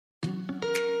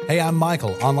Hey, I'm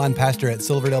Michael, online pastor at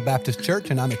Silverdale Baptist Church,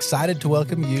 and I'm excited to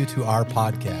welcome you to our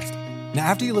podcast. Now,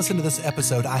 after you listen to this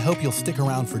episode, I hope you'll stick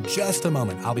around for just a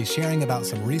moment. I'll be sharing about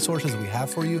some resources we have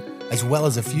for you, as well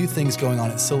as a few things going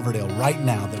on at Silverdale right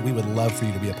now that we would love for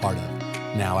you to be a part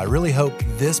of. Now, I really hope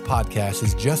this podcast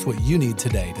is just what you need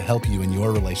today to help you in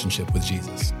your relationship with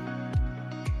Jesus.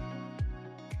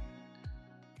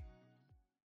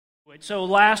 So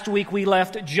last week we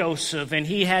left Joseph, and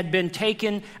he had been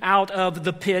taken out of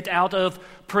the pit, out of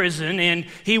prison, and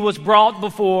he was brought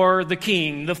before the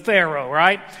king, the Pharaoh,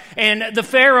 right? And the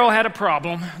Pharaoh had a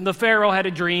problem. The Pharaoh had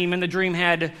a dream, and the dream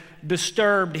had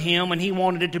disturbed him, and he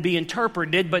wanted it to be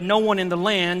interpreted, but no one in the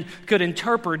land could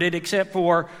interpret it except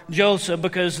for Joseph,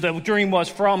 because the dream was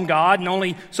from God, and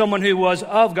only someone who was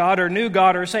of God or knew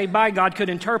God or saved by God could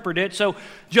interpret it. So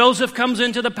Joseph comes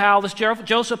into the palace.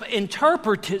 Joseph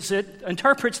interprets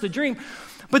the dream,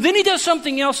 but then he does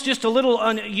something else just a little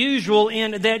unusual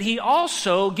in that he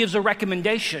also gives a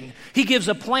recommendation. He gives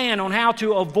a plan on how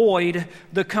to avoid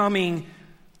the coming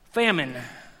famine.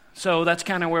 So that's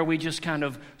kind of where we just kind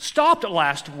of stopped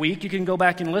last week. You can go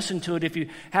back and listen to it if you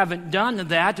haven't done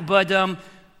that. But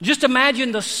just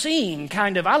imagine the scene,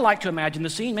 kind of. I like to imagine the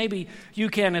scene. Maybe you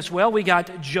can as well. We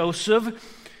got Joseph.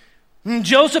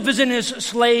 Joseph is in his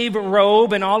slave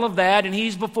robe and all of that, and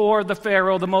he's before the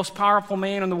Pharaoh, the most powerful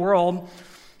man in the world,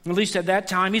 at least at that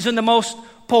time. He's in the most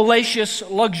palatial,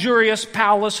 luxurious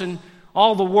palace in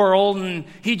all the world, and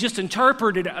he just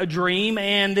interpreted a dream,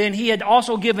 and then he had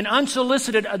also given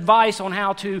unsolicited advice on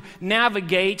how to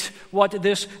navigate what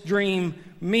this dream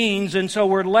means. And so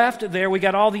we're left there. We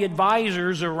got all the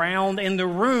advisors around in the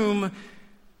room.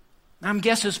 I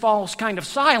guess it falls kind of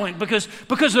silent because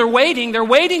they're waiting. They're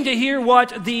waiting to hear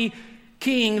what the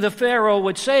king, the Pharaoh,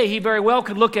 would say. He very well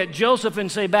could look at Joseph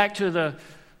and say, back to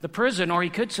the prison, or he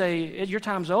could say, your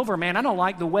time's over, man. I don't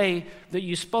like the way that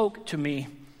you spoke to me.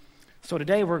 So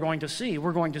today we're going to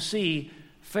see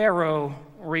Pharaoh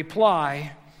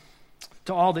reply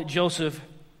to all that Joseph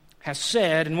has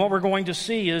said. And what we're going to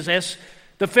see is as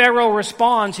the Pharaoh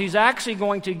responds, he's actually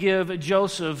going to give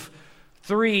Joseph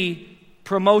 3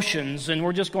 promotions. And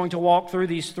we're just going to walk through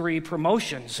these 3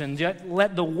 promotions and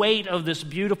let the weight of this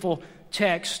beautiful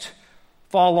text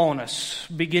fall on us.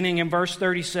 Beginning in verse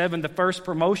 37, the first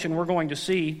promotion we're going to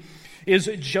see is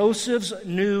Joseph's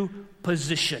new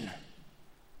position.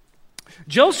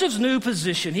 Joseph's new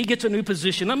position. He gets a new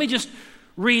position. Let me just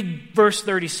read verse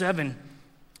 37.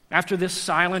 After this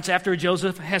silence, after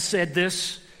Joseph has said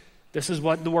this is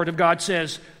what the Word of God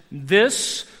says.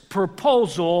 This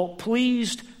proposal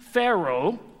pleased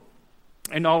Pharaoh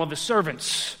and all of his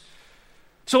servants.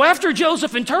 So after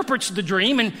Joseph interprets the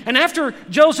dream, and after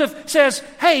Joseph says,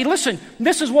 hey, listen,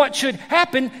 this is what should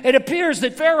happen, it appears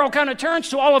that Pharaoh kind of turns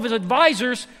to all of his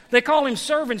advisors. They call him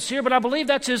servants here, but I believe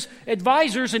that's his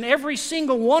advisors, and every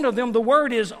single one of them, the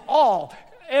word is all.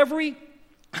 Every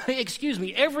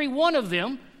one of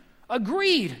them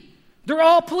agreed. They're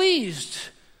all pleased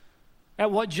at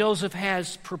what Joseph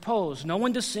has proposed. No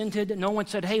one dissented. No one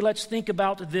said, hey, let's think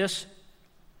about this.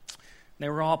 They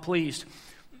were all pleased.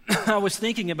 I was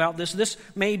thinking about this. This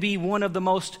may be one of the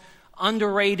most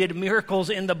underrated miracles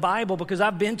in the Bible, because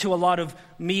I've been to a lot of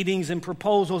meetings and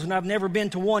proposals, and I've never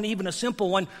been to one, even a simple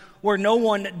one, where no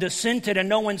one dissented and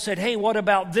no one said, hey, what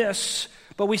about this?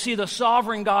 But we see the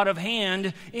sovereign God of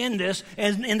hand in this,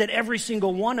 and that every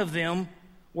single one of them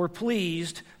were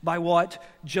pleased by what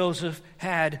Joseph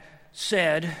had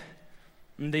said.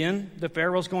 And then the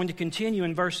Pharaoh's going to continue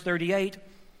in verse 38.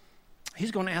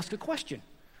 He's going to ask a question.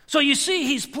 So you see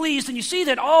he's pleased, and you see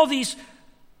that all these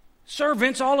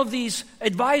servants, all of these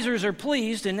advisors are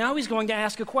pleased, and now he's going to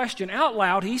ask a question out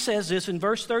loud. He says this in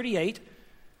verse 38,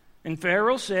 and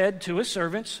Pharaoh said to his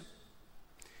servants,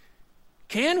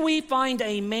 can we find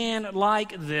a man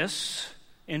like this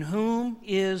in whom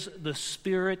is the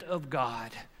Spirit of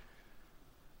God?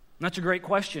 And that's a great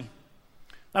question.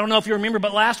 I don't know if you remember,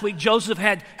 but last week Joseph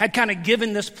had kind of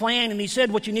given this plan, and he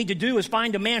said what you need to do is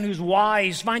find a man who's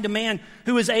wise, find a man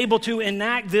who is able to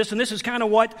enact this, and this is kind of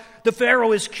what the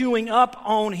Pharaoh is queuing up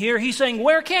on here. He's saying,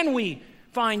 where can we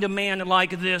find a man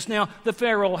like this? Now, the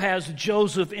Pharaoh has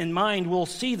Joseph in mind. We'll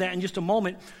see that in just a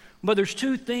moment, but there's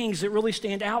 2 things that really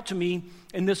stand out to me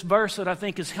in this verse that I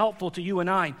think is helpful to you and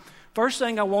I. First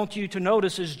thing I want you to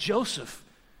notice is Joseph.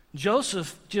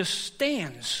 Joseph just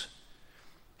stands.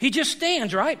 He just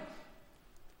stands, right?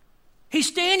 He's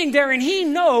standing there, and he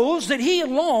knows that he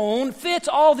alone fits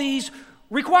all these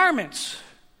requirements.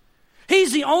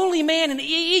 He's the only man in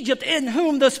Egypt in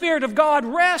whom the Spirit of God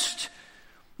rests.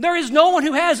 There is no one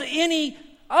who has any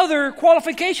other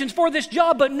qualifications for this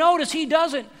job, but notice he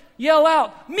doesn't yell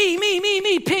out,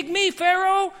 me, pick me see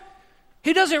Pharaoh?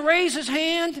 He doesn't raise his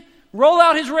hand, roll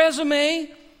out his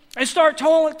resume, and start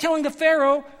telling the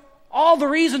Pharaoh all the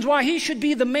reasons why he should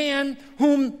be the man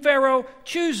whom Pharaoh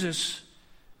chooses.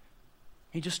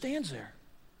 He just stands there.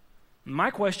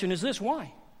 My question is this: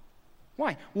 why?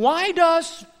 Why? Why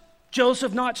does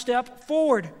Joseph not step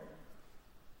forward?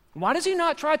 Why does he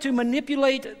not try to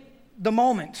manipulate the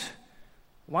moment?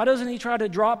 Why doesn't he try to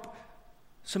drop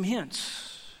some hints?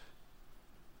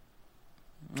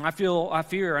 I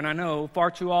fear, and I know far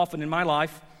too often in my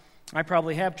life, I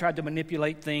probably have tried to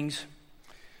manipulate things.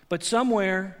 But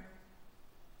somewhere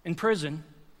in prison,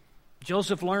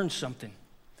 Joseph learned something.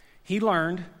 He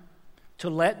learned to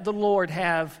let the Lord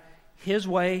have His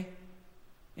way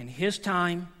in His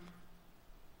time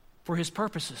for His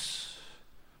purposes,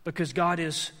 because God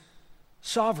is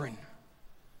sovereign.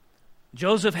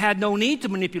 Joseph had no need to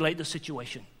manipulate the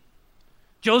situation.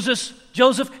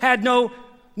 Joseph had no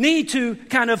need to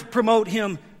kind of promote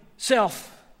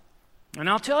himself. And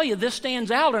I'll tell you, this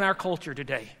stands out in our culture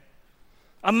today.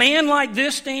 A man like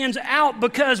this stands out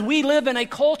because we live in a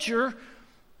culture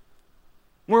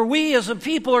where we as a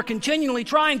people are continually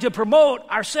trying to promote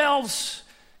ourselves.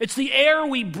 It's the air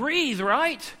we breathe,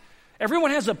 right?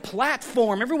 Everyone has a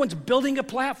platform. Everyone's building a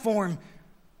platform.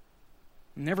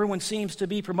 And everyone seems to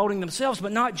be promoting themselves,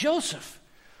 but not Joseph.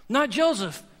 Not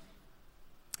Joseph.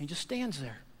 He just stands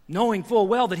there, knowing full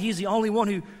well that he's the only one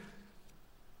who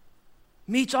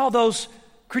meets all those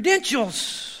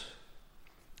credentials.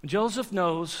 Joseph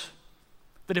knows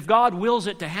that if God wills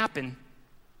it to happen,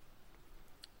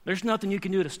 there's nothing you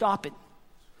can do to stop it.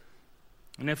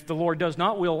 And if the Lord does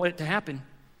not will it to happen,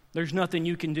 there's nothing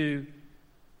you can do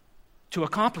to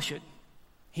accomplish it.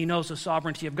 He knows the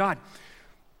sovereignty of God.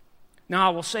 Now,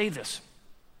 I will say this.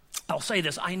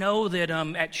 I know that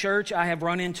at church I have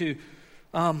run into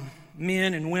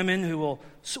men and women who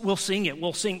will sing it.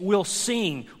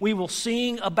 We will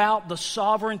sing about the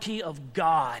sovereignty of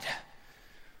God.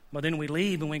 But then we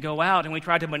leave and we go out and we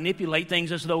try to manipulate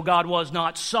things as though God was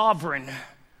not sovereign.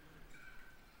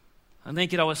 I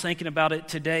was thinking about it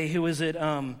today. Who is it?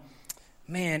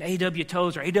 A.W.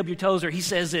 Tozer. A.W. Tozer, he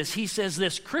says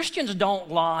this: Christians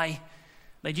don't lie.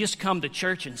 They just come to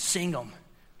church and sing them.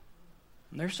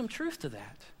 And there's some truth to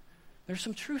that.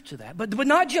 But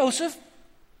not Joseph.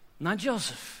 Not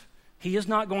Joseph. He is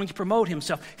not going to promote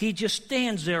himself. He just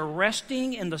stands there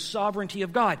resting in the sovereignty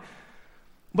of God.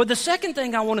 But the second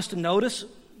thing I want us to notice,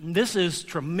 this is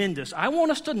tremendous. I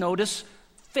want us to notice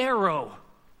Pharaoh.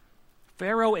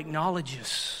 Pharaoh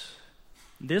acknowledges.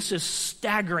 This is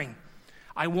staggering.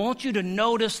 I want you to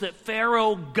notice that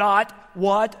Pharaoh got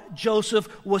what Joseph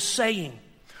was saying.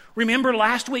 Remember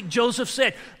last week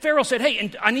Pharaoh said,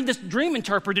 hey, I need this dream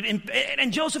interpreted.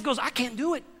 And Joseph goes, I can't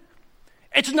do it.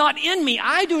 It's not in me.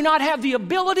 I do not have the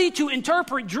ability to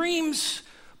interpret dreams,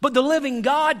 but the living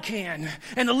God can.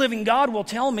 And the living God will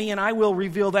tell me, and I will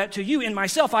reveal that to you. In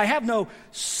myself, I have no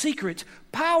secret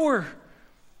power.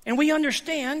 And we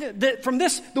understand that from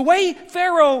this, the way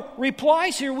Pharaoh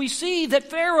replies here, we see that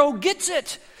Pharaoh gets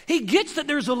it. He gets that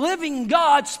there's a living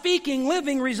God speaking,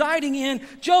 living, residing in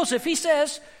Joseph. He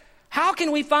says, how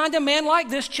can we find a man like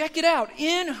this? Check it out.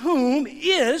 In whom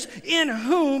is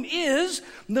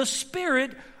the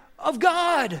Spirit of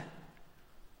God.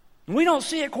 And we don't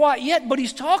see it quite yet, but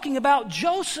he's talking about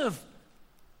Joseph.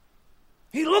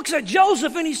 He looks at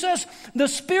Joseph and he says, the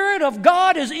Spirit of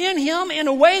God is in him in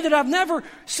a way that I've never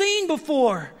seen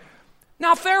before.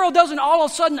 Now, Pharaoh doesn't all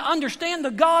of a sudden understand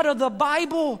the God of the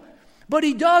Bible, but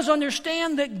he does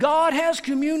understand that God has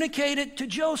communicated to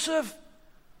Joseph.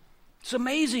 It's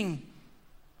amazing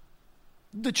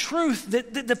the truth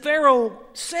that the Pharaoh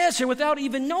says here without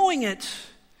even knowing it.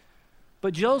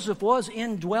 But Joseph was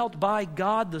indwelt by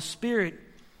God the Spirit,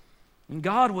 and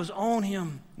God was on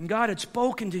him, and God had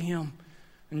spoken to him.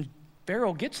 And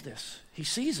Pharaoh gets this. He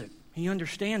sees it. He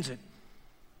understands it.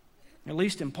 At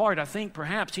least in part, I think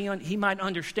perhaps he might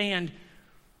understand.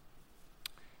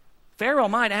 Pharaoh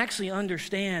might actually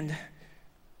understand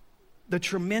the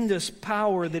tremendous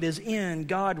power that is in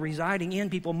God residing in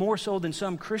people, more so than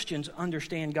some Christians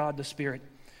understand God the Spirit.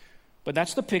 But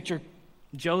that's the picture.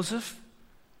 Joseph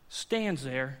stands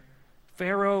there.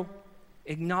 Pharaoh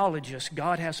acknowledges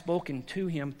God has spoken to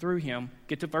him through him.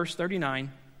 Get to verse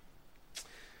 39.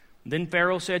 Then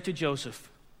Pharaoh said to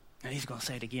Joseph, and he's going to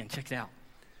say it again, check it out.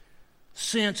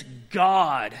 Since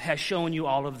God has shown you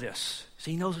all of this,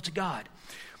 so he knows it's God.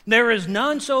 There is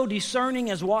none so discerning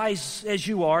as wise as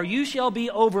you are. You shall be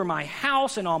over my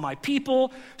house, and all my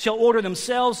people shall order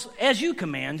themselves as you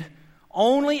command.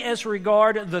 Only as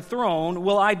regard the throne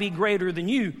will I be greater than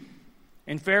you.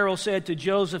 And Pharaoh said to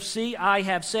Joseph, see, I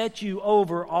have set you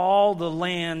over all the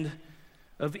land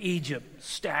of Egypt.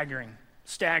 Staggering.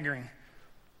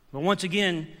 But once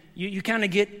again, you kind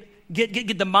of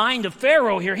get the mind of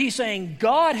Pharaoh here. He's saying,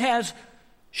 God has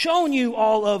shown you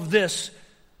all of this.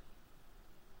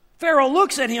 Pharaoh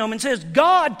looks at him and says,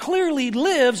 God clearly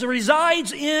lives or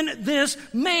resides in this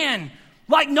man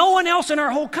like no one else in our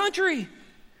whole country.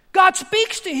 God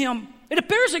speaks to him. It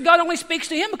appears that God only speaks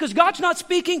to him because God's not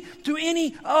speaking to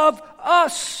any of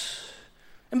us.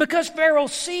 And because Pharaoh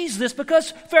sees this,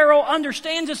 because Pharaoh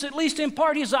understands this, at least in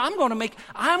part, he says, I'm going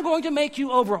to make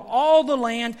you over all the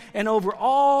land and over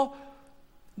all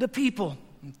the people.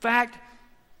 In fact,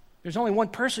 there's only one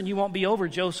person you won't be over,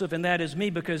 Joseph, and that is me,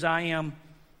 because I am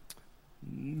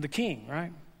the king,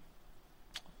 right?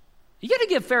 You got to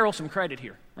give Pharaoh some credit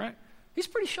here, right? He's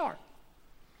pretty sharp.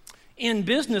 In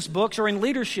business books or in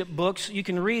leadership books, you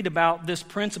can read about this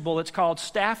principle. It's called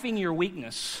staffing your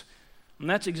weakness. And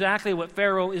that's exactly what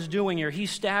Pharaoh is doing here. He's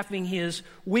staffing his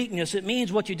weakness. It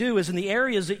means what you do is in the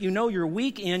areas that you know you're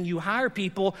weak in, you hire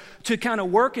people to kind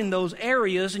of work in those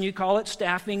areas, and you call it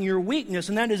staffing your weakness.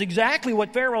 And that is exactly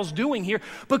what Pharaoh's doing here,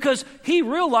 because he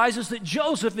realizes that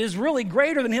Joseph is really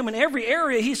greater than him in every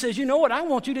area. He says, you know what, I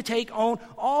want you to take on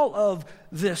all of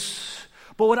this.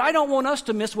 But what I don't want us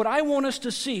to miss, what I want us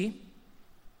to see,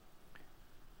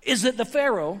 is that the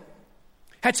Pharaoh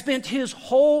had spent his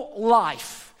whole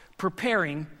life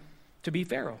preparing to be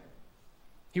Pharaoh.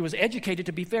 He was educated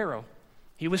to be Pharaoh.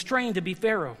 He was trained to be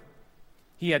Pharaoh.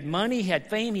 He had money, he had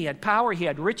fame, he had power, he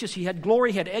had riches, he had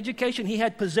glory, he had education, he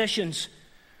had possessions.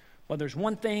 But there's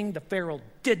one thing the Pharaoh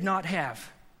did not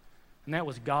have, and that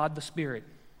was God the Spirit.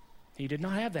 He did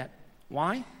not have that.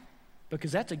 Why?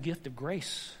 Because that's a gift of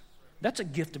grace. That's a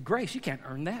gift of grace. You can't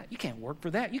earn that. You can't work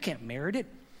for that. You can't merit it.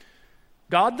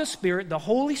 God the Spirit, the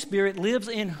Holy Spirit, lives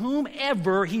in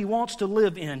whomever He wants to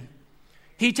live in.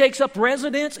 He takes up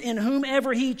residence in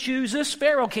whomever He chooses.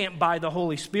 Pharaoh can't buy the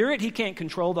Holy Spirit. He can't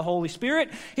control the Holy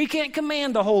Spirit. He can't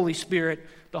command the Holy Spirit.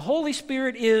 The Holy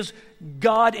Spirit is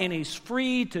God, and He's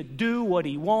free to do what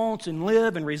He wants and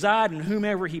live and reside in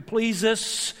whomever He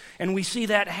pleases. And we see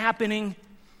that happening.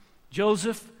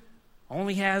 Joseph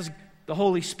only has the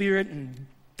Holy Spirit, and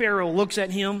Pharaoh looks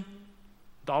at him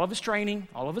with all of his training,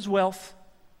 all of his wealth,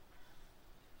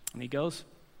 and he goes,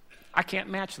 I can't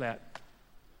match that.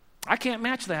 I can't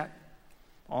match that.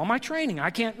 All my training, I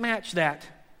can't match that.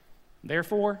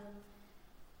 Therefore,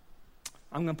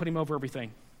 I'm going to put him over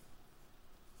everything.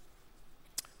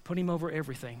 Put him over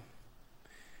everything.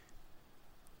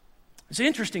 It's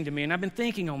interesting to me, and I've been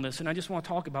thinking on this, and I just want to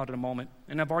talk about it a moment,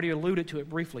 and I've already alluded to it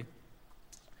briefly.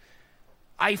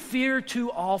 I fear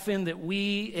too often that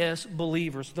we as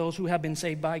believers, those who have been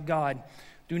saved by God,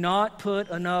 do not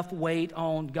put enough weight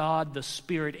on God the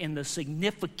Spirit and the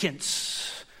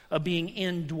significance of being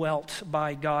indwelt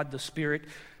by God the Spirit.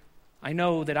 I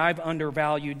know that I've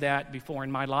undervalued that before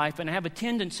in my life, and I have a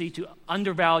tendency to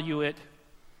undervalue it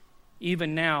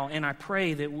even now, and I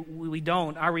pray that we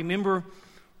don't. I remember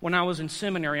when I was in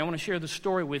seminary, I want to share the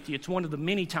story with you. It's one of the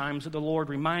many times that the Lord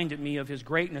reminded me of His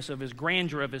greatness, of His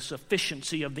grandeur, of His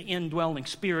sufficiency, of the indwelling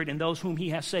Spirit in those whom He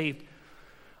has saved.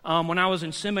 When I was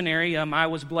in seminary, I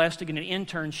was blessed to get an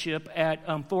internship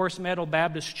at Forest Meadow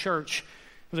Baptist Church.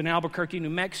 It was in Albuquerque,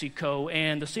 New Mexico,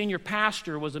 and the senior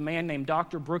pastor was a man named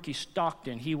Dr. Brookie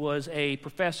Stockton. He was a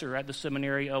professor at the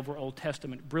seminary over Old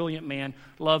Testament. Brilliant man,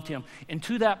 loved him. And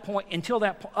up until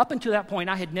that point,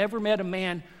 I had never met a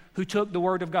man who took the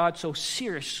Word of God so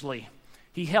seriously.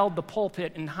 He held the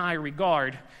pulpit in high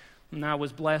regard, and I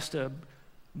was blessed to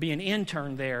be an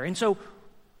intern there. And so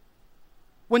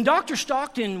when Dr.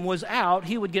 Stockton was out,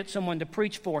 he would get someone to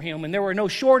preach for him, and there were no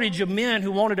shortage of men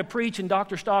who wanted to preach in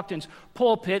Dr. Stockton's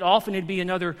pulpit. Often it'd be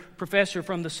another professor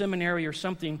from the seminary or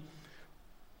something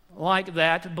like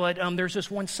that, but there's this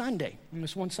one Sunday,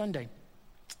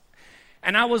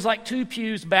 and I was like 2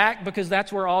 pews back, because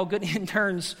that's where all good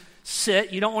interns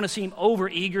sit. You don't want to seem over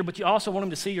eager, but you also want him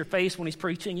to see your face when he's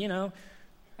preaching. You know,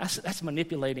 that's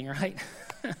manipulating, right?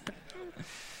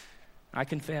 I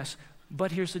confess.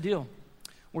 But here's the deal.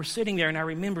 We're sitting there, and I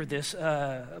remember this.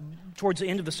 Towards the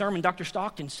end of the sermon, Dr.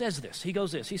 Stockton says this. He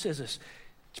says this.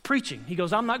 It's preaching. He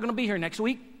goes, I'm not going to be here next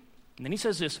week. And then he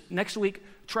says this. Next week,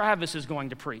 Travis is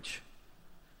going to preach.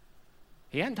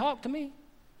 He hadn't talked to me.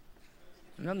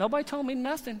 Nobody told me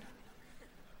nothing.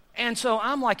 And so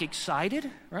I'm like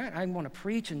excited, right? I want to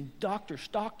preach in Dr.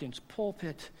 Stockton's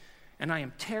pulpit, and I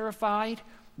am terrified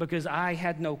because I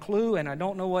had no clue and I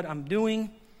don't know what I'm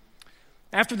doing.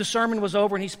 After the sermon was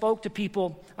over and he spoke to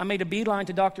people, I made a beeline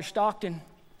to Dr. Stockton,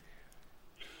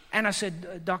 and I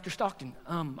said, Dr. Stockton,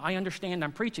 I understand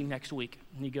I'm preaching next week.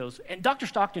 And he goes, and Dr.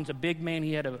 Stockton's a big man.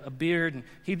 He had a beard, and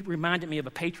he reminded me of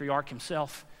a patriarch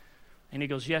himself. And he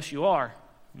goes, yes, you are.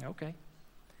 Okay.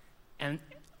 And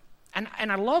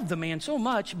I love the man so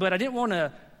much, but I didn't want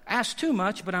to ask too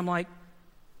much, but I'm like,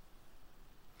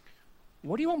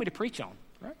 what do you want me to preach on?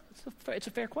 Right? It's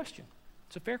a fair question.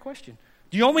 It's a fair question.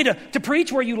 Do you want me to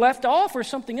preach where you left off or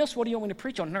something else? What do you want me to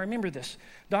preach on? And I remember this.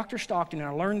 Dr. Stockton, and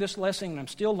I learned this lesson, and I'm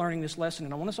still learning this lesson,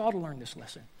 and I want us all to learn this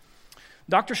lesson.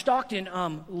 Dr. Stockton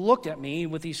looked at me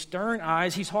with these stern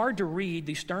eyes. He's hard to read,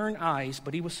 these stern eyes,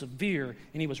 but he was severe,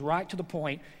 and he was right to the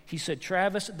point. He said,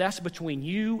 Travis, that's between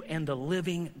you and the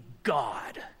living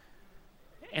God.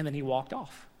 And then he walked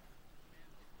off.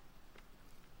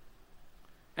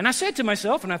 And I said to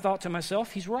myself, and I thought to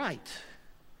myself, he's right.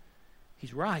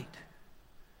 He's right.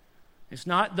 It's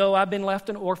not though I've been left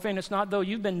an orphan. It's not though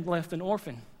you've been left an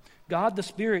orphan. God the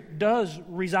Spirit does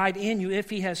reside in you if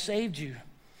He has saved you.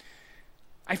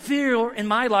 I feel in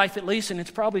my life at least, and it's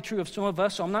probably true of some of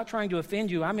us, so I'm not trying to offend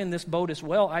you. I'm in this boat as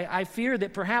well. I fear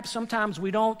that perhaps sometimes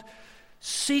we don't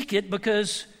seek it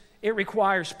because it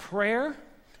requires prayer.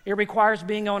 It requires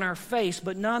being on our face,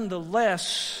 but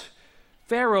nonetheless,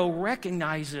 Pharaoh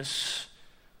recognizes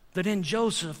that in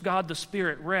Joseph, God the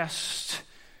Spirit rests,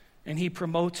 and He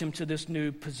promotes him to this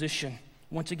new position.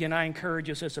 Once again, I encourage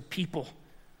us as a people,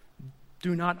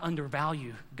 do not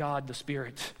undervalue God the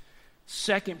Spirit.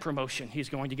 Second promotion He's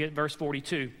going to get, verse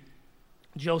 42,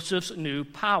 Joseph's new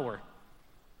power.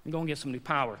 I'm going to get some new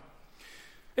power.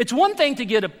 It's one thing to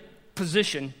get a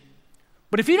position,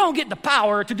 but if you don't get the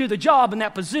power to do the job in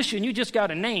that position, you just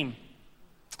got a name.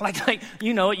 Like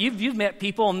you know, you've met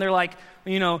people and they're like,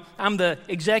 you know, I'm the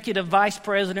executive vice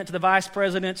president to the vice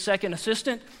president's second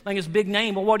assistant. I think it's a big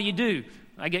name. Well, what do?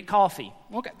 I get coffee.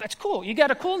 Okay, that's cool. You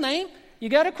got a cool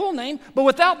name. But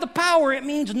without the power, it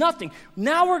means nothing.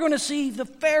 Now we're going to see the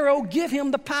Pharaoh give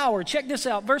him the power. Check this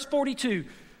out, verse 42.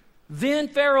 Then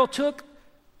Pharaoh took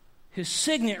his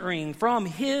signet ring from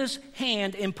his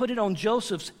hand and put it on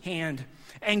Joseph's hand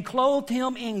and clothed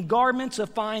him in garments of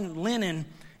fine linen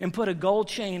and put a gold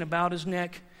chain about his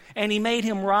neck. And he made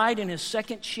him ride in his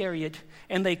second chariot,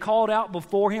 and they called out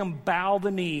before him, bow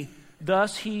the knee.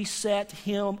 Thus he set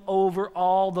him over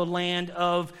all the land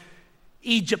of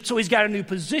Egypt. So he's got a new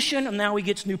position, and now he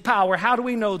gets new power. How do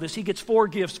we know this? He gets 4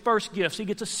 gifts. First gifts, he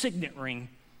gets a signet ring.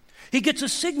 He gets a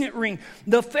signet ring.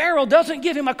 The Pharaoh doesn't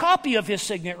give him a copy of his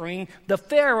signet ring. The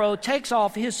Pharaoh takes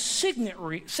off his signet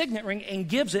ring and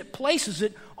gives it, places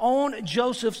it on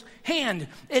Joseph's hand.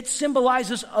 It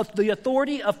symbolizes the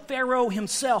authority of Pharaoh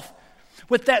himself.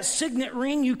 With that signet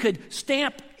ring, you could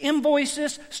stamp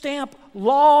invoices, stamp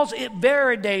laws. It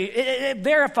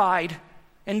verified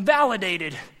and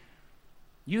validated.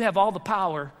 You have all the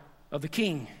power of the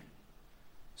king.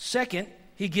 Second,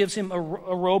 he gives him a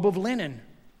robe of linen.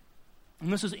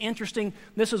 And this is interesting.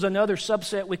 This is another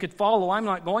subset we could follow. I'm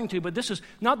not going to, but this is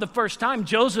not the first time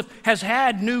Joseph has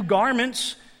had new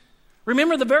garments.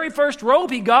 Remember, the very first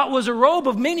robe he got was a robe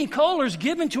of many colors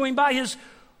given to him by his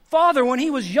father when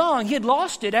he was young. He had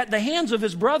lost it at the hands of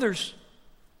his brothers.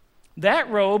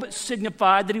 That robe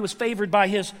signified that he was favored by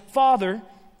his father.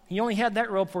 He only had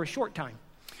that robe for a short time.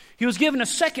 He was given a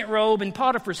second robe in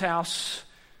Potiphar's house.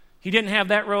 He didn't have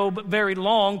that robe very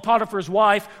long. Potiphar's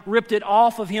wife ripped it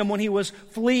off of him when he was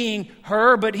fleeing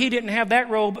her, but he didn't have that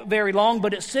robe very long,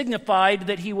 but it signified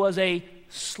that he was a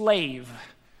slave.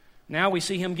 Now we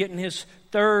see him getting his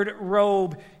third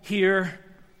robe here,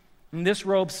 and this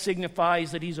robe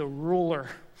signifies that he's a ruler,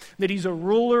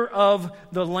 of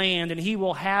the land, and he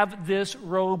will have this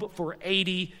robe for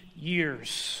 80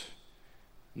 years.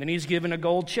 And then he's given a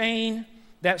gold chain.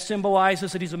 That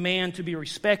symbolizes that he's a man to be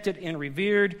respected and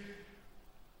revered.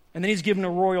 And then he's given a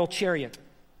royal chariot.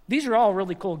 These are all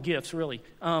really cool gifts, really.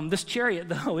 This chariot,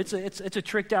 though, it's a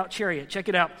tricked-out chariot. Check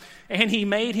it out. And he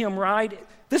made him ride.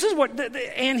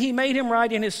 And he made him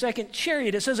ride in his second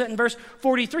chariot. It says that in verse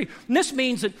 43. And this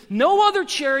means that no other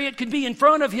chariot could be in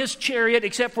front of his chariot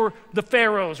except for the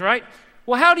Pharaoh's, right?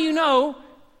 Well, how do you know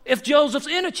if Joseph's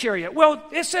in a chariot? Well,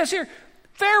 it says here,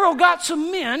 Pharaoh got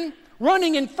some men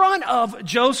running in front of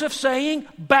Joseph saying,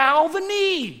 bow the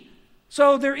knee.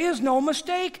 So there is no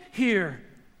mistake here.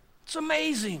 It's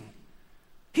amazing.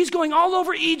 He's going all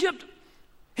over Egypt.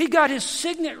 He got his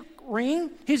signet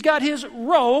ring. He's got his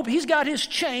robe. He's got his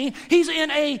chain. He's in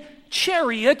a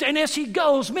chariot. And as he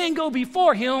goes, men go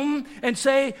before him and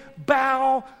say,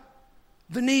 bow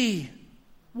the knee.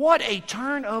 What a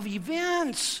turn of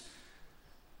events.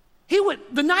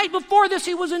 The night before this,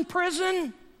 he was in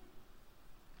prison.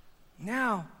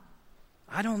 Now,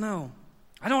 I don't know.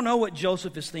 I don't know what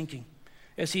Joseph is thinking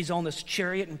as he's on this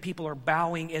chariot and people are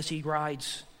bowing as he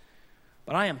rides.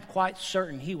 But I am quite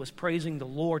certain he was praising the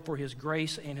Lord for his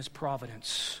grace and his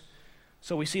providence.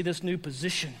 So we see this new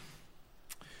position.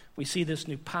 we see this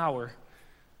new power.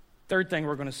 Third thing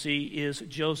we're going to see is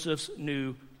Joseph's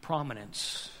new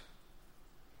prominence.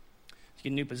 You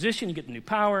get a new position, you get the new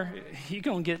power, you're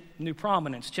going to get new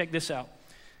prominence. Check this out.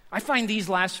 I find these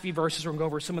last few verses, we're going to go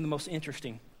over some of the most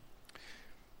interesting.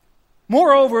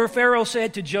 Moreover, Pharaoh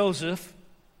said to Joseph,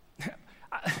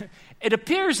 it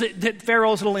appears that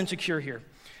Pharaoh's a little insecure here.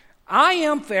 I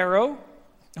am Pharaoh.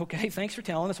 Okay, thanks for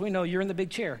telling us. We know you're in the big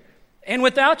chair. And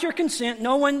without your consent,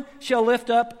 no one shall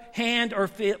lift up hand or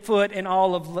foot in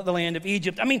all of the land of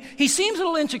Egypt. I mean, he seems a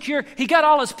little insecure. He got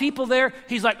all his people there.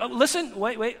 He's like, oh, listen,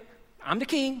 wait. I'm the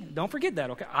king. Don't forget that,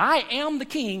 okay? I am the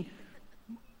king.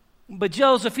 But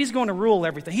Joseph, he's going to rule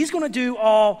everything. He's going to do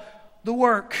all the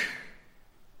work.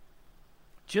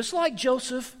 Just like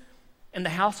Joseph in the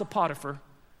house of Potiphar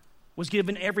was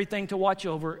given everything to watch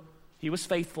over, he was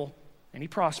faithful and he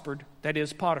prospered. That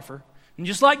is Potiphar. And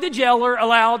just like the jailer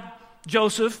allowed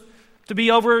Joseph to be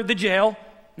over the jail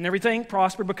and everything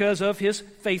prospered because of his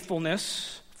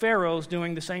faithfulness, Pharaoh's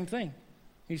doing the same thing.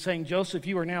 He's saying, Joseph,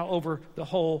 you are now over the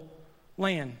whole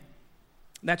land.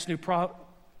 That's new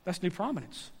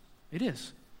prominence. It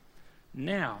is.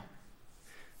 Now,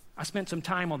 I spent some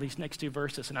time on these next two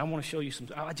verses, and I want to show you some.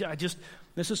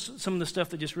 This is some of the stuff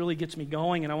that just really gets me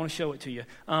going, and I want to show it to you.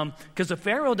 Because the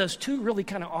Pharaoh does two really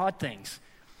kind of odd things.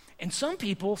 And some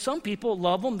people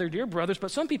love them, they're dear brothers, but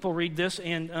some people read this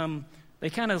and they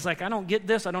kind of like, I don't get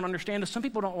this, I don't understand this. Some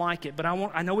people don't like it, but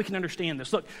I know we can understand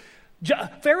this. Look,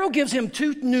 Pharaoh gives him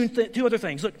two other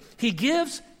things. Look, he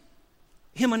gives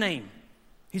him a name.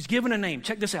 He's given a name.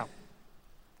 Check this out.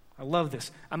 I love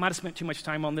this. I might have spent too much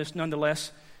time on this.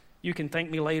 Nonetheless, you can thank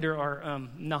me later or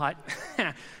not.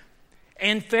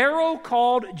 And Pharaoh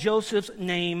called Joseph's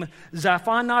name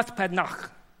Zaphanath-Paneah.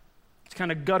 It's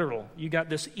kind of guttural. You got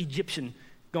this Egyptian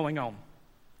going on.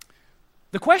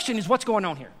 The question is, what's going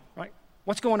on here, right?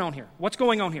 What's going on here? What's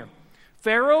going on here?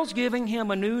 Pharaoh's giving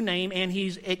him a new name, and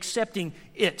he's accepting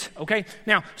it, okay?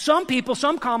 Now, some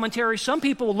commentaries, some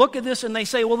people look at this and they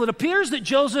say, well, it appears that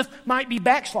Joseph might be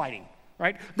backsliding,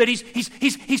 right? That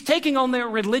he's taking on their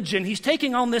religion. He's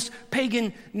taking on this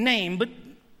pagan name, but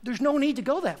there's no need to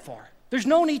go that far. There's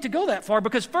no need to go that far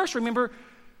because first, remember,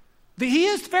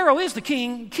 Pharaoh is the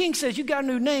king. King says, you got a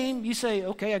new name. You say,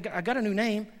 okay, I got a new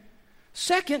name.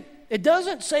 Second, it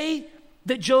doesn't say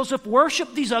that Joseph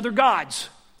worshiped these other gods.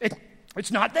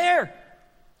 It's not there.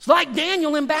 It's like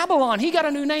Daniel in Babylon. He got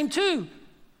a new name too,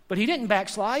 but he didn't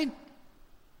backslide.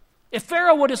 If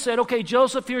Pharaoh would have said, okay,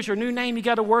 Joseph, here's your new name. You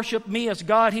got to worship me as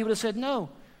God, he would have said no.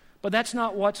 But that's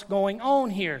not what's going on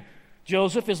here.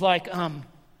 Joseph is like,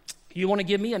 you want to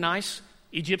give me a nice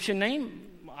Egyptian name?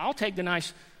 I'll take the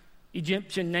nice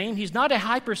Egyptian name. He's not a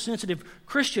hypersensitive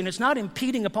Christian. It's not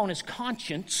impeding upon his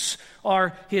conscience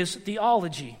or his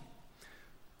theology.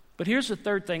 But here's the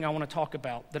third thing I want to talk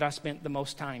about that I spent the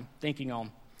most time thinking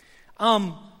on.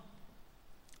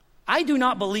 I do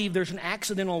not believe there's an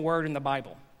accidental word in the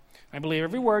Bible. I believe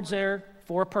every word's there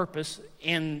for a purpose,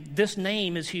 and this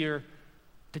name is here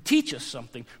to teach us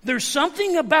something. There's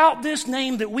something about this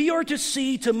name that we are to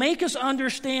see to make us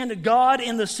understand God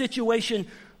in the situation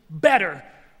better.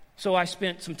 So I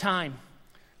spent some time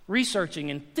researching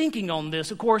and thinking on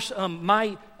this. Of course,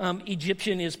 my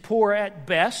Egyptian is poor at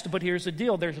best, but here's the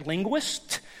deal. There's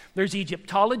linguists, there's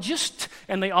Egyptologists,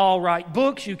 and they all write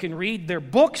books. You can read their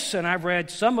books, and I've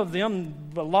read some of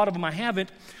them. A lot of them I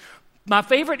haven't. My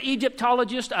favorite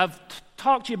Egyptologist, I've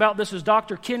talked to you about this, is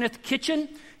Dr. Kenneth Kitchen.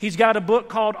 He's got a book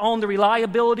called On the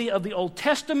Reliability of the Old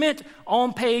Testament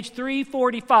on page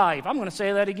 345. I'm going to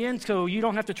say that again so you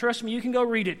don't have to trust me. You can go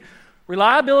read it.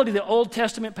 Reliability of the Old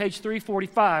Testament, page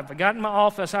 345. I got it in my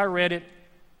office. I read it.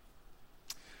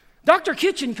 Dr.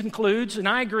 Kitchen concludes, and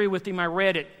I agree with him. I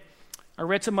read it. I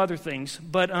read some other things.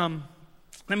 But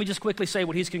let me just quickly say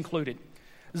what he's concluded.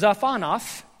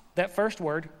 Zaphanath, that first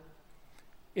word,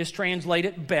 is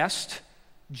translated best,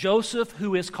 Joseph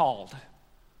who is called.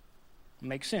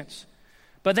 Makes sense.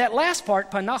 But that last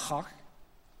part, Paneah,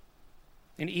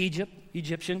 in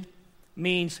Egyptian,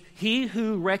 means he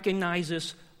who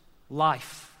recognizes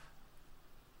life.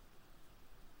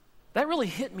 That really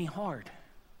hit me hard.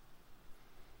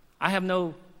 I have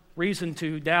no reason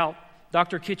to doubt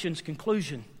Dr. Kitchen's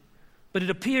conclusion, but it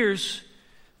appears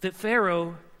that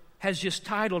Pharaoh has just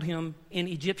titled him in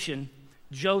Egyptian,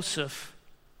 Joseph,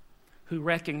 who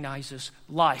recognizes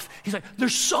life. He's like,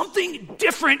 there's something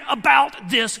different about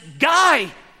this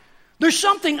guy. There's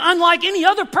something unlike any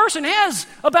other person has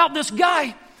about this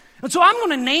guy. And so I'm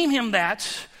going to name him that.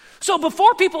 So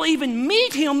before people even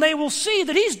meet him, they will see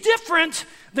that he's different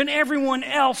than everyone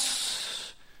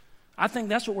else. I think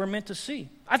that's what we're meant to see.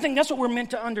 I think that's what we're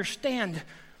meant to understand.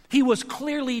 He was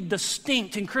clearly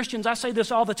distinct. And Christians, I say this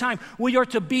all the time, we are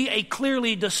to be a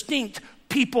clearly distinct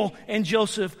people, and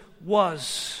Joseph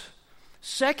was.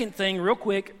 Second thing, real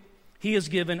quick, he is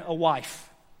given a wife.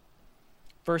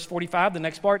 Verse 45, the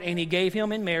next part, and he gave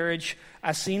him in marriage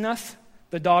Asenath,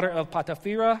 the daughter of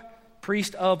Potipharah,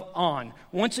 priest of On.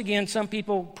 Once again, some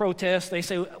people protest. They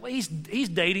say, well, he's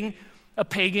dating a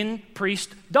pagan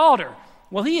priest daughter.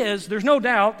 Well, he is. There's no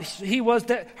doubt.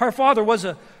 Her father was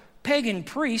a pagan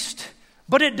priest,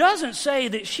 but it doesn't say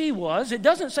that she was. It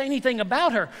doesn't say anything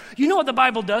about her. You know what the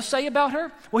Bible does say about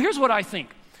her? Well, here's what I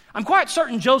think. I'm quite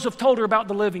certain Joseph told her about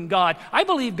the living God. I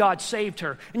believe God saved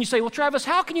her. And you say, well, Travis,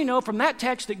 how can you know from that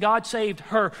text that God saved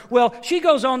her? Well, she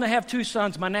goes on to have two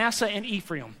sons, Manasseh and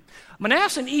Ephraim.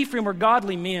 Manasseh and Ephraim are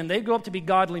godly men. They grow up to be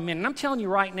godly men. And I'm telling you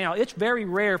right now, it's very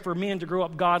rare for men to grow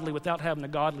up godly without having a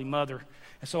godly mother.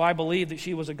 And so I believe that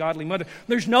she was a godly mother.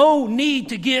 There's no need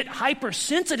to get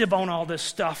hypersensitive on all this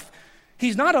stuff.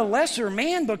 He's not a lesser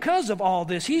man because of all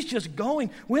this. He's just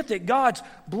going with it. God's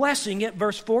blessing it.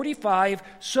 Verse 45,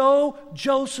 so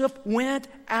Joseph went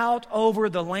out over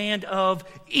the land of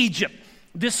Egypt.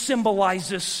 This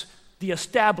symbolizes the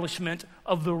establishment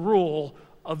of the rule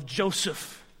of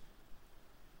Joseph.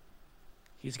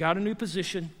 He's got a new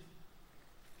position.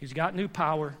 He's got new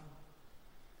power.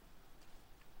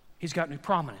 He's got new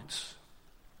prominence.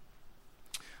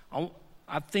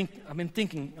 I've been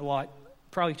thinking a lot.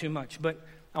 Probably too much, but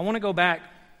I want to go back.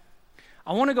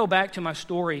 I want to go back to my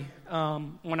story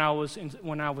when I was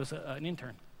an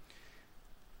intern.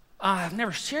 I've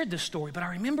never shared this story, but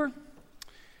I remember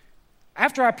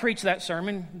after I preached that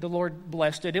sermon, the Lord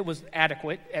blessed it. It was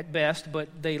adequate at best, but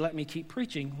they let me keep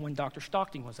preaching when Dr.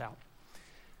 Stockton was out.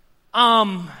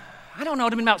 I don't know.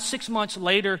 It had been about 6 months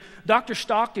later. Dr.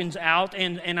 Stockton's out,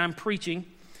 and I'm preaching,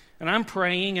 and I'm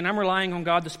praying, and I'm relying on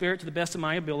God the Spirit to the best of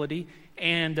my ability.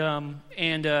 And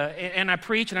I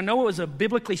preach, and I know it was a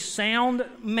biblically sound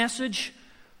message.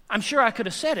 I'm sure I could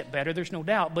have said it better. There's no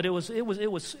doubt, but it was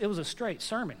a straight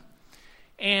sermon.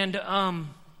 And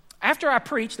after I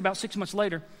preached, about 6 months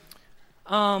later,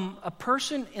 a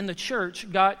person in the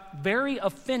church got very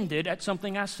offended at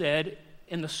something I said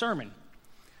in the sermon.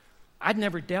 I'd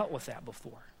never dealt with that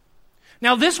before.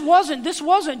 Now, this wasn't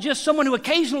just someone who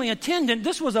occasionally attended.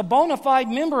 This was a bona fide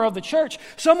member of the church,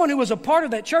 someone who was a part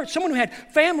of that church, someone who had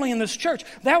family in this church.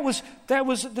 That was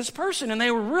this person, and they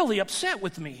were really upset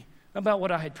with me about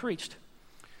what I had preached.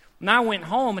 And I went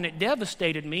home, and it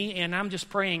devastated me, and I'm just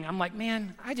praying. I'm like,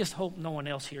 man, I just hope no one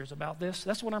else hears about this.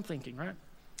 That's what I'm thinking, right?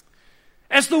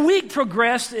 As the week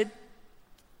progressed, it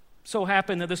so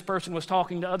happened that this person was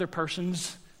talking to other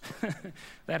persons.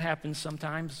 That happens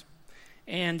sometimes.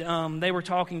 And they were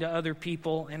talking to other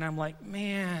people, and I'm like,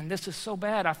 man, this is so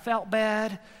bad. I felt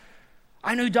bad.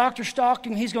 I knew Dr.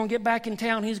 Stockton, he's going to get back in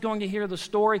town. He's going to hear the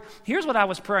story. Here's what I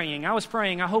was praying.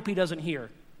 I hope he doesn't hear.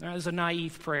 That was a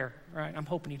naive prayer, right? I'm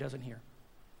hoping he doesn't hear.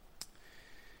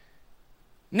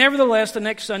 Nevertheless, the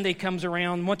next Sunday comes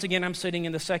around. Once again, I'm sitting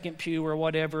in the second pew or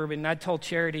whatever, and I told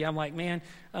Charity, I'm like, man,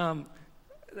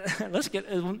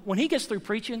 when he gets through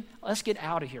preaching, let's get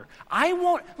out of here. I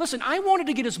wanted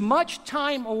to get as much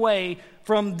time away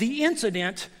from the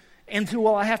incident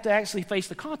until I have to actually face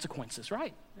the consequences,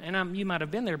 right? And you might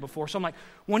have been there before. So I'm like,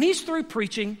 when he's through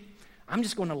preaching, I'm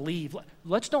just going to leave.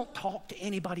 Let's don't talk to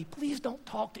anybody. Please don't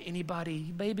talk to anybody.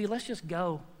 Baby, let's just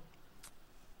go.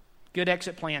 Good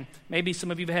exit plan. Maybe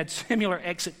some of you have had similar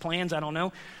exit plans. I don't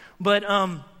know. But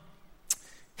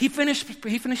he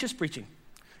finishes preaching.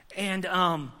 And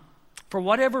for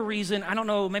whatever reason, I don't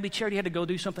know, maybe Charity had to go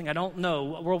do something. I don't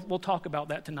know. We'll talk about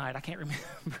that tonight. I can't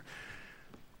remember.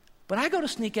 But I go to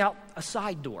sneak out a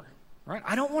side door, right?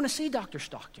 I don't want to see Dr.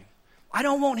 Stockton. I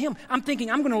don't want him. I'm thinking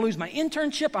I'm going to lose my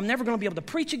internship. I'm never going to be able to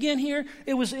preach again here.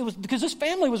 It was because this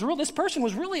person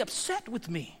was really upset with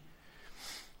me.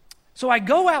 So I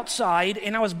go outside,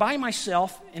 and I was by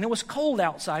myself, and it was cold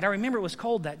outside. I remember it was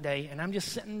cold that day, and I'm just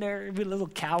sitting there, a little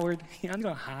coward. I'm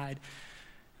going to hide.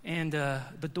 And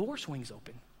the door swings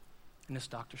open, and it's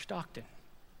Dr. Stockton,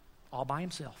 all by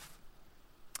himself.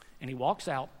 And he walks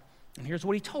out, and here's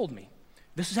what he told me.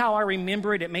 This is how I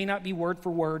remember it. It may not be word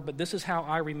for word, but this is how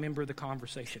I remember the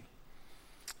conversation.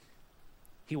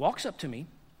 He walks up to me,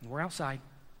 and we're outside,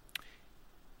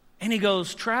 and he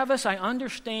goes, Travis, I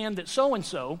understand that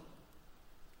so-and-so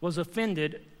was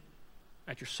offended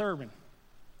at your sermon.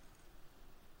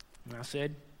 And I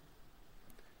said,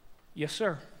 yes,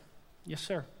 sir. Yes,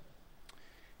 sir.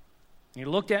 He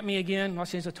looked at me again.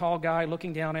 He's a tall guy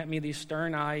looking down at me, these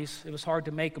stern eyes. It was hard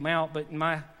to make them out, but in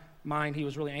my mind, he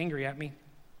was really angry at me.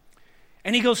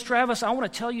 And he goes, Travis, I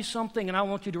want to tell you something, and I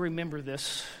want you to remember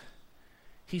this.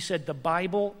 He said, the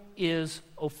Bible is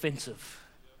offensive.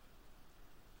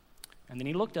 And then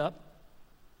he looked up.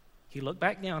 He looked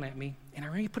back down at me, and I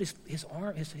remember he put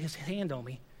his hand on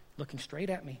me, looking straight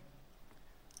at me.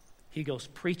 He goes,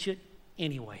 preach it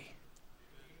anyway.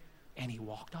 And he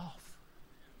walked off.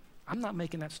 I'm not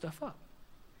making that stuff up.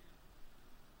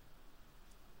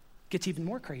 Gets even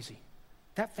more crazy.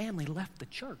 That family left the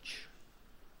church.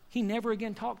 He never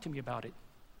again talked to me about it.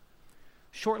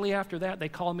 Shortly after that, they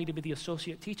called me to be the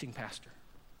associate teaching pastor.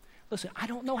 Listen, I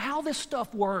don't know how this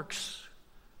stuff works.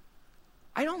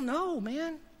 I don't know,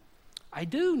 man. I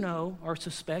do know, or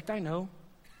suspect I know.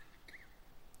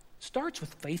 Starts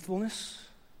with faithfulness.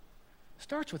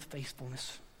 Starts with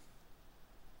faithfulness.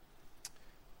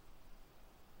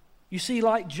 You see,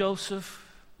 like Joseph,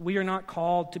 we are not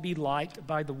called to be liked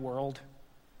by the world.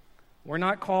 We're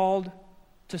not called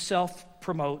to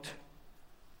self-promote.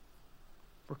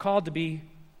 We're called to be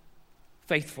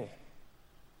faithful.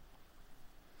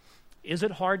 Is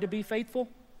it hard to be faithful?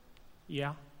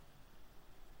 Yeah.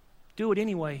 Do it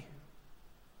anyway.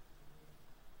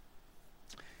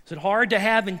 Is it hard to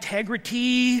have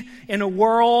integrity in a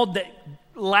world that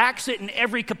lacks it in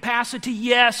every capacity?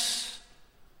 Yes.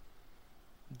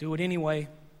 Do it anyway.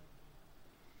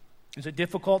 Is it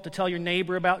difficult to tell your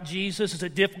neighbor about Jesus? Is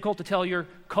it difficult to tell your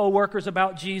coworkers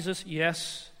about Jesus?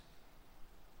 Yes.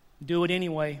 Do it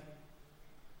anyway.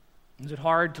 Is it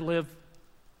hard to live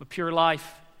a pure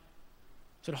life?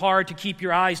 Is it hard to keep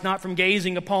your eyes not from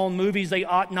gazing upon movies they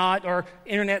ought not or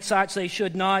internet sites they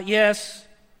should not? Yes.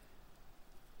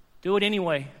 Do it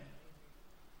anyway.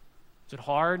 Is it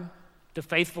hard to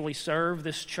faithfully serve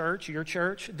this church, your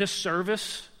church, this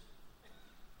service?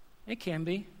 It can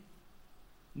be.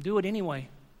 Do it anyway.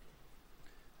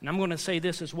 And I'm going to say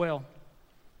this as well.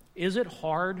 Is it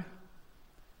hard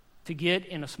to get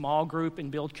in a small group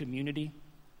and build community?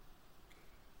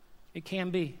 It can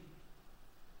be.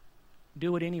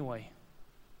 Do it anyway.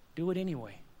 Do it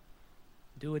anyway.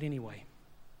 Do it anyway.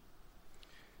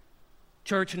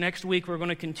 Church, next week we're going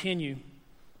to continue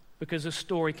because this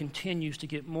story continues to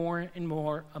get more and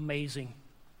more amazing.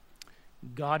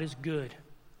 God is good.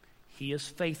 He is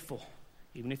faithful.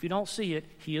 Even if you don't see it,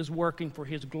 He is working for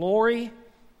His glory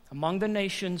among the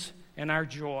nations and our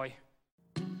joy.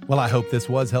 Well, I hope this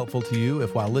was helpful to you.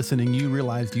 If while listening you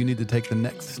realized you need to take the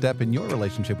next step in your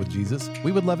relationship with Jesus,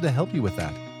 we would love to help you with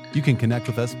that. You can connect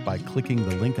with us by clicking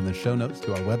the link in the show notes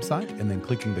to our website and then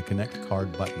clicking the Connect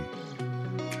Card button.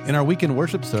 In our weekend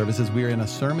worship services, we are in a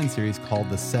sermon series called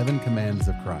The 7 Commands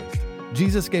of Christ.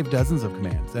 Jesus gave dozens of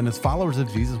commands, and as followers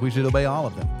of Jesus, we should obey all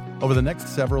of them. Over the next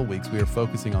several weeks, we are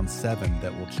focusing on 7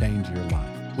 that will change your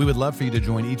life. We would love for you to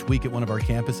join each week at one of our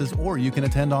campuses, or you can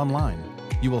attend online.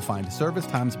 You will find service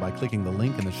times by clicking the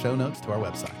link in the show notes to our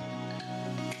website.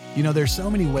 You know, there's so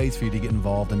many ways for you to get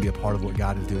involved and be a part of what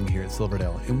God is doing here at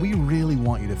Silverdale, and we really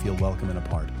want you to feel welcome and a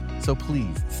part. So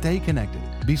please, stay connected.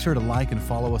 Be sure to like and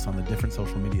follow us on the different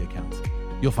social media accounts.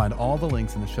 You'll find all the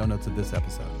links in the show notes of this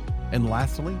episode. And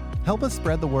lastly, help us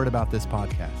spread the word about this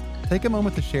podcast. Take a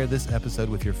moment to share this episode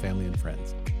with your family and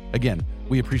friends. Again,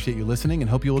 we appreciate you listening and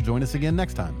hope you will join us again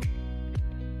next time.